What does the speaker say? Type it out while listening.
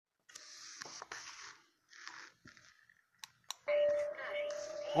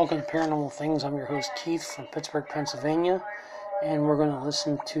Welcome to Paranormal Things. I'm your host Keith from Pittsburgh, Pennsylvania, and we're going to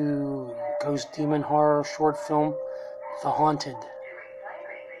listen to ghost demon horror short film, The Haunted.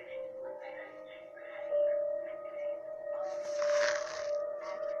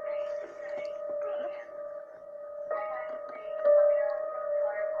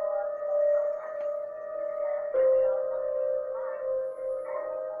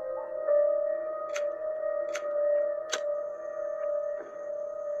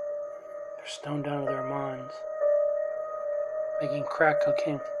 They're stoned out of their minds, making crack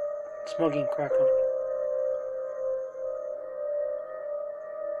cocaine, smoking crack cocaine.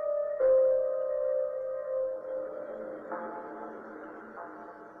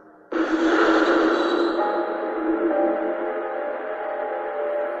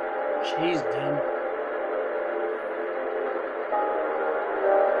 She's dead.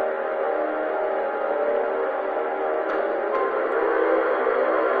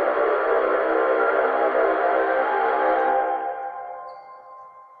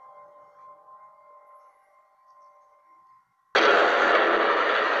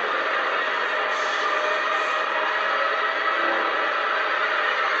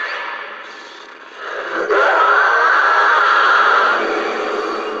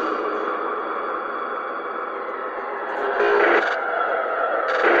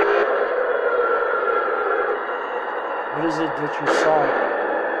 What is it that you saw?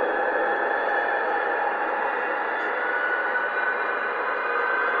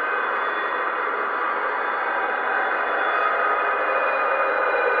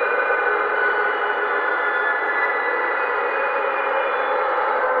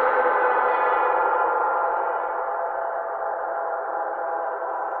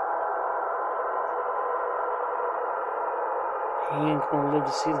 He ain't gonna live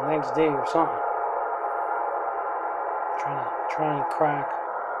to see the next day or something. Trying to crack.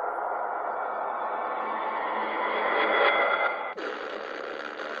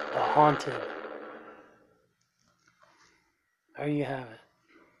 The Haunted. There you have it.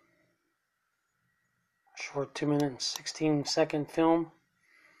 Short 2-minute and 16-second film.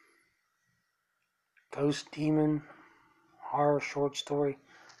 Ghost demon horror short story,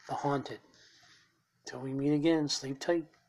 The Haunted. Till we meet again, sleep tight.